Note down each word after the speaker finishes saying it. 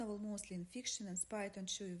mostly in fiction, inspired on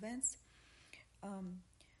true events.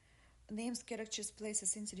 Names, characters,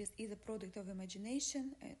 places, incidents, either product of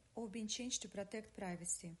imagination or being changed to protect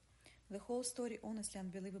privacy. The whole story honestly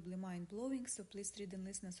unbelievably mind-blowing, so please read and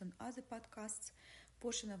listen us on other podcasts.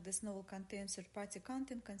 Portion of this novel contains third-party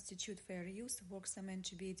content, constitute fair use, works are meant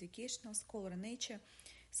to be educational, scholar nature,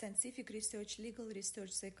 scientific research, legal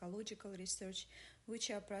research, psychological research,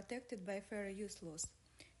 which are protected by fair use laws.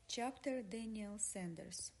 Chapter Daniel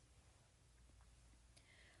Sanders.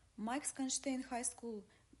 Mike Skanstein High School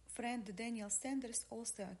friend Daniel Sanders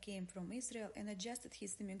also came from Israel and adjusted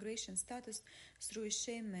his immigration status through a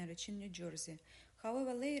sham marriage in New Jersey.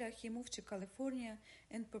 However, later he moved to California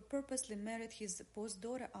and purposely married his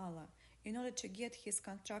postdaughter Alla in order to get his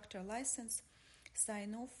contractor license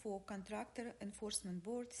sign-off for Contractor Enforcement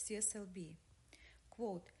Board CSLB.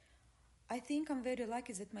 Quote, I think I'm very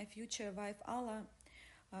lucky that my future wife Alla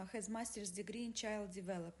has master's degree in child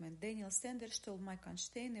development. Daniel Sanders told Mike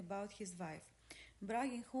Einstein about his wife,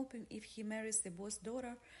 bragging, hoping if he marries the boss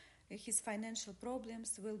daughter, his financial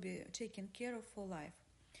problems will be taken care of for life.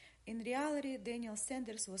 In reality, Daniel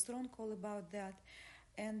Sanders was wrong all about that,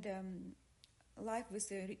 and life with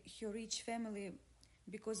her rich family,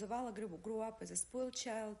 because Alla grew up as a spoiled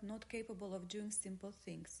child, not capable of doing simple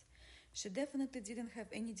things. She definitely didn't have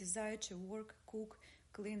any desire to work, cook,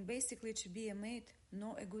 clean, basically to be a maid,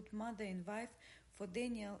 nor a good mother and wife for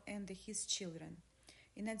Daniel and his children.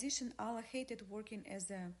 In addition, Alla hated working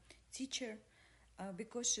as a teacher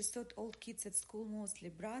because she thought all kids at school mostly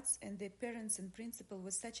brats and their parents and principal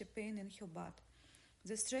was such a pain in her butt.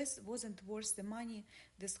 The stress wasn't worth the money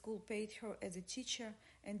the school paid her as a teacher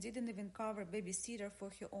and didn't even cover babysitter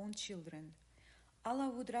for her own children. Alla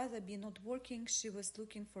would rather be not working. She was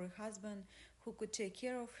looking for a husband who could take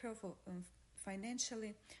care of her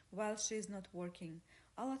financially while she is not working.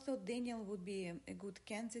 Alla thought Daniel would be a good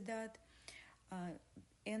candidate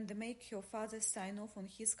and make her father sign off on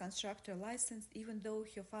his constructor license, even though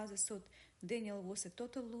her father thought Daniel was a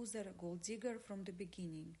total loser, gold digger from the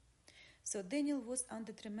beginning. So Daniel was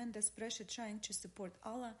under tremendous pressure trying to support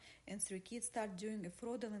Alla and 3 kids start doing a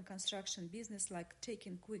fraudulent construction business like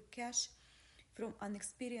taking quick cash from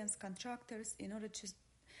unexperienced contractors in order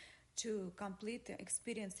to complete the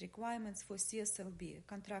experience requirements for CSLB,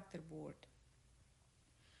 Contractor Board.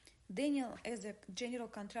 Daniel, as a general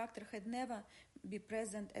contractor, had never been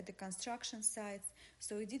present at the construction sites,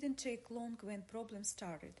 so it didn't take long when problems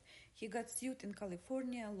started. He got sued in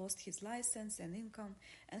California, lost his license and income,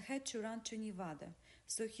 and had to run to Nevada,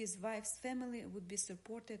 so his wife's family would be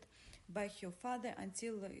supported by her father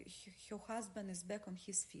until her husband is back on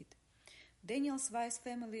his feet. Daniel's wife's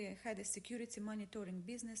family had a security monitoring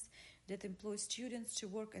business that employed students to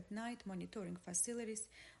work at night monitoring facilities,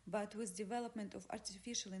 but with development of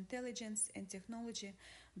artificial intelligence and technology,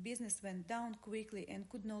 business went down quickly and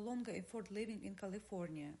could no longer afford living in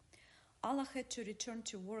California. Alla had to return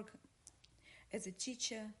to work as a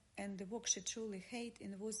teacher and the work she truly hated,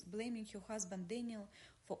 and was blaming her husband Daniel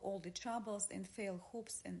for all the troubles and failed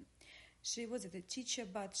hopes. And she was a teacher,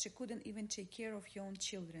 but she couldn't even take care of her own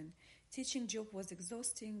children. Teaching job was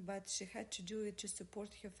exhausting, but she had to do it to support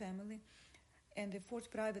her family and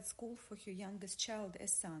afford private school for her youngest child, a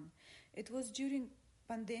son. It was during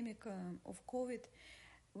pandemic of COVID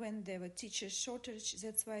when there were teacher shortage.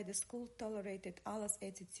 That's why the school tolerated Alla's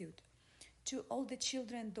attitude. To all the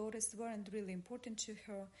children, daughters weren't really important to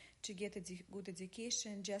her to get a good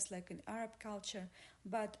education, just like in Arab culture,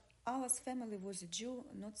 but Alla's family was a Jew,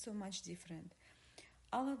 not so much different.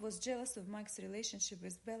 Alla was jealous of Mike's relationship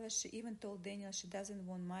with Bella. She even told Daniel she doesn't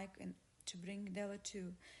want Mike to bring Bella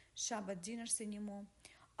to Shabbat dinners anymore.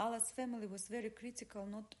 Alla's family was very critical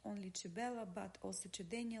not only to Bella but also to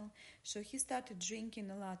Daniel, so he started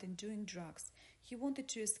drinking a lot and doing drugs. He wanted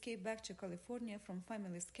to escape back to California from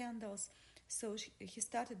family scandals, so he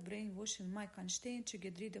started brainwashing Mike Einstein to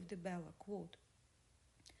get rid of the Bella. Quote,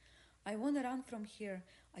 I want to run from here.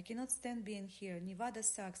 I cannot stand being here. Nevada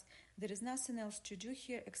sucks. There is nothing else to do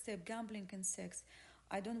here except gambling and sex.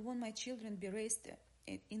 I don't want my children be raised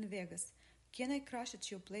in Vegas. Can I crash at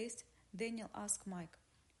your place? Daniel asked Mike.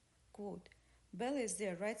 Quote, Bella is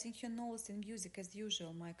there writing her novels and music as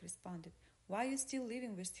usual, Mike responded. Why are you still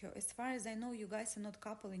living with her? As far as I know, you guys are not a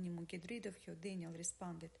couple anymore. Get rid of her, Daniel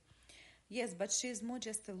responded. Yes, but she is more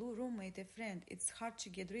just a roommate, a friend. It's hard to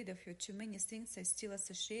get rid of her. Too many things are still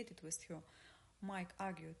associated with her, Mike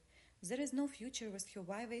argued. There is no future with her.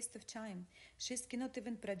 Why waste of time? She cannot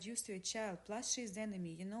even produce you a child. Plus, she is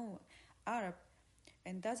enemy, Arab.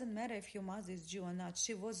 And doesn't matter if your mother is Jew or not.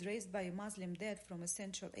 She was raised by a Muslim dad from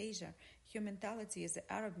Central Asia. Her mentality is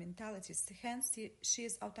the Arab mentality. Hence, she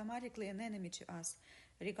is automatically an enemy to us.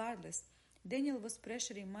 Regardless, Daniel was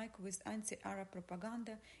pressuring Mike with anti-Arab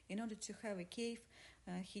propaganda. In order to have a cave,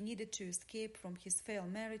 he needed to escape from his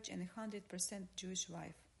failed marriage and a 100% Jewish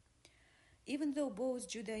wife. Even though both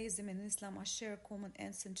Judaism and Islam share common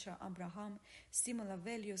ancestor Abraham, similar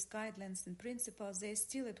values, guidelines, and principles, they are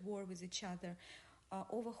still at war with each other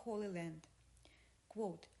over Holy Land.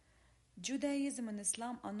 Quote, Judaism and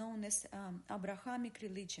Islam are known as Abrahamic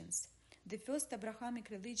religions. The first Abrahamic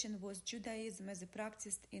religion was Judaism as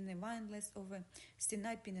practiced in the winelands of the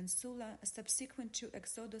Sinai Peninsula, subsequent to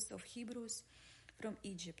exodus of Hebrews from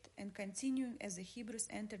Egypt, and continuing as the Hebrews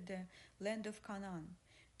entered the land of Canaan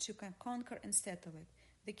to conquer and settle it.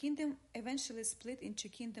 The kingdom eventually split into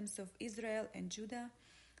kingdoms of Israel and Judah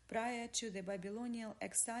prior to the Babylonian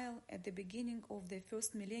exile at the beginning of the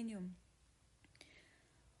first millennium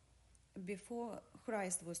before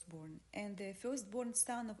Christ was born. And the firstborn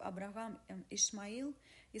son of Abraham, Ishmael,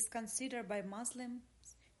 is considered by Muslims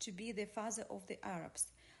to be the father of the Arabs.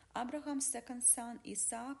 Abraham's second son,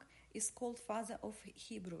 Isaac, is called father of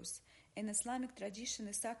Hebrews. In Islamic tradition,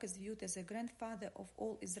 Isaac is viewed as a grandfather of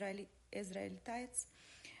all Israelites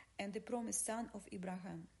and the promised son of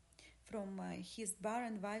Abraham from his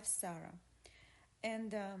barren wife Sarah.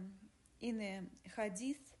 And in a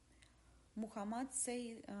hadith, Muhammad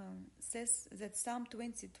says that some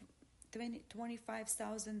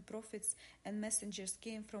 25,000 prophets and messengers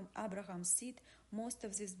came from Abraham's seed, most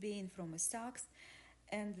of this being from Isaac's,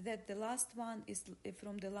 and that the last one is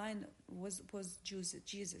from the line was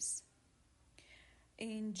Jesus.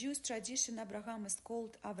 In Jewish tradition, Abraham is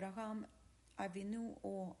called Avraham Avinu,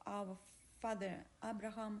 or our father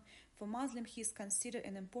Abraham. For Muslim, he is considered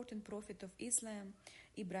an important prophet of Islam,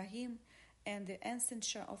 Ibrahim, and the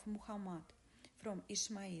ancestor of Muhammad from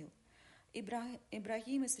Ishmael.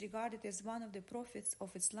 Ibrahim is regarded as one of the prophets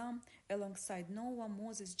of Islam alongside Noah,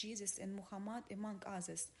 Moses, Jesus, and Muhammad, among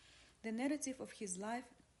others. The narrative of his life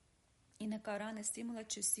in the Quran is similar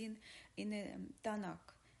to seen in the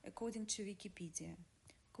Tanakh, according to Wikipedia.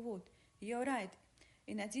 Quote, you're right.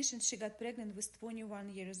 In addition, she got pregnant with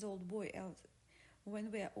 21-year-old boy when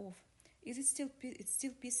we're off. It's still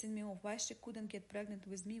pissing me off why she couldn't get pregnant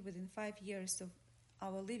with me within 5 years of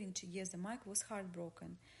our living together. Mike was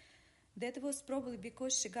heartbroken. That was probably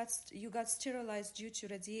because you got sterilized due to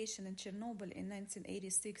radiation in Chernobyl in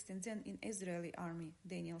 1986 and then in Israeli army,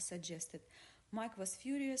 Daniel suggested. Mike was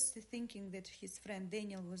furious, thinking that his friend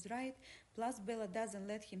Daniel was right, plus Bella doesn't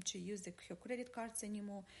let him to use her credit cards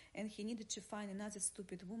anymore, and he needed to find another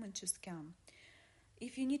stupid woman to scam.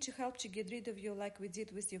 If you need to help to get rid of you like we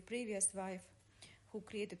did with your previous wife, who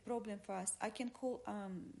created problem for us, I can call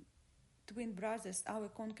twin brothers, our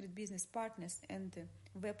concrete business partners and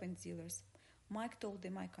weapon dealers. Mike told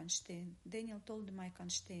Mike Einstein. Daniel told Mike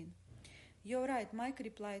Einstein. You're right, Mike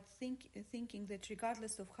replied, thinking that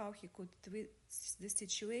regardless of how he could twist the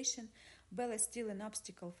situation, Bella is still an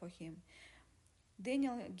obstacle for him.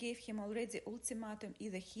 Daniel gave him already ultimatum,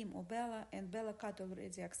 either him or Bella, and Bella got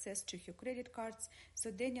already access to her credit cards, so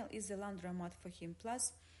Daniel is a laundromat for him.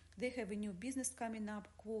 Plus, they have a new business coming up,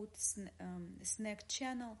 quote, snack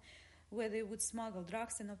channel, where they would smuggle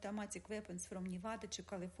drugs and automatic weapons from Nevada to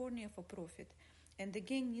California for profit. And the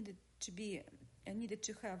gang needed to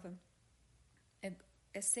have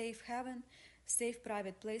a safe haven, safe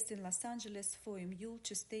private place in Los Angeles for a mule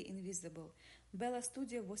to stay invisible. Bella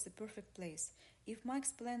Studio was a perfect place. If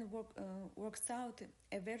Mike's plan works out,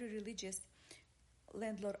 a very religious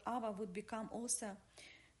landlord Ava would become also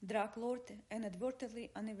drug lord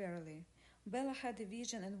inadvertently, unawarely. Bella had a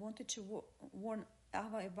vision and wanted to warn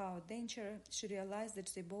Ava about danger. She realized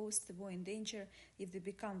that they both were in danger if they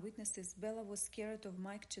become witnesses. Bella was scared of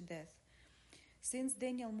Mike to death. Since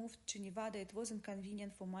Daniel moved to Nevada, it wasn't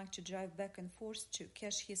convenient for Mike to drive back and forth to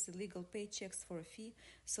cash his illegal paychecks for a fee,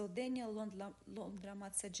 so Daniel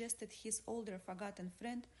Laundromat suggested his older forgotten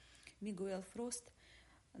friend, Miguel Frost,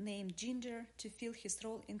 named Ginger, to fill his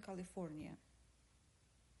role in California.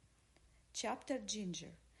 Chapter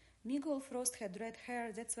Ginger. Miguel Frost had red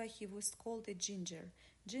hair, that's why he was called a Ginger.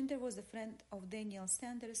 Ginger was a friend of Daniel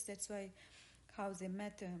Sanders, that's why how they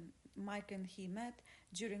met, Mike and he met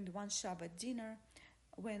during the one Shabbat dinner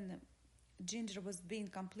when Ginger was being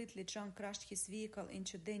completely drunk, crashed his vehicle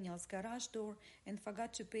into Daniel's garage door and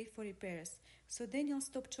forgot to pay for repairs, so Daniel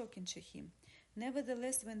stopped talking to him.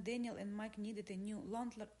 Nevertheless, when Daniel and Mike needed a new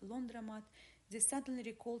laundromat, they suddenly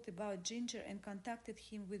recalled about Ginger and contacted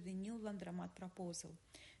him with the new laundromat proposal.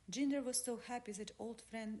 Ginger was so happy that old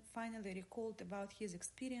friend finally recalled about his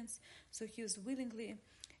experience, so he was willingly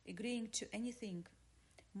agreeing to anything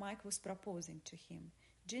Mike was proposing to him.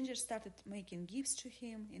 Ginger started making gifts to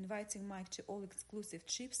him, inviting Mike to all exclusive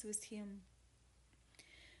trips with him.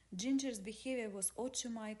 Ginger's behavior was odd to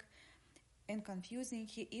Mike and confusing.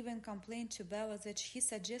 He even complained to Bella that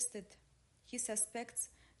he suspects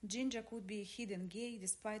Ginger could be a hidden gay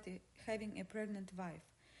despite having a pregnant wife.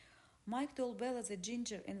 Mike told Bella that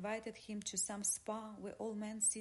Ginger invited him to some spa where all men sit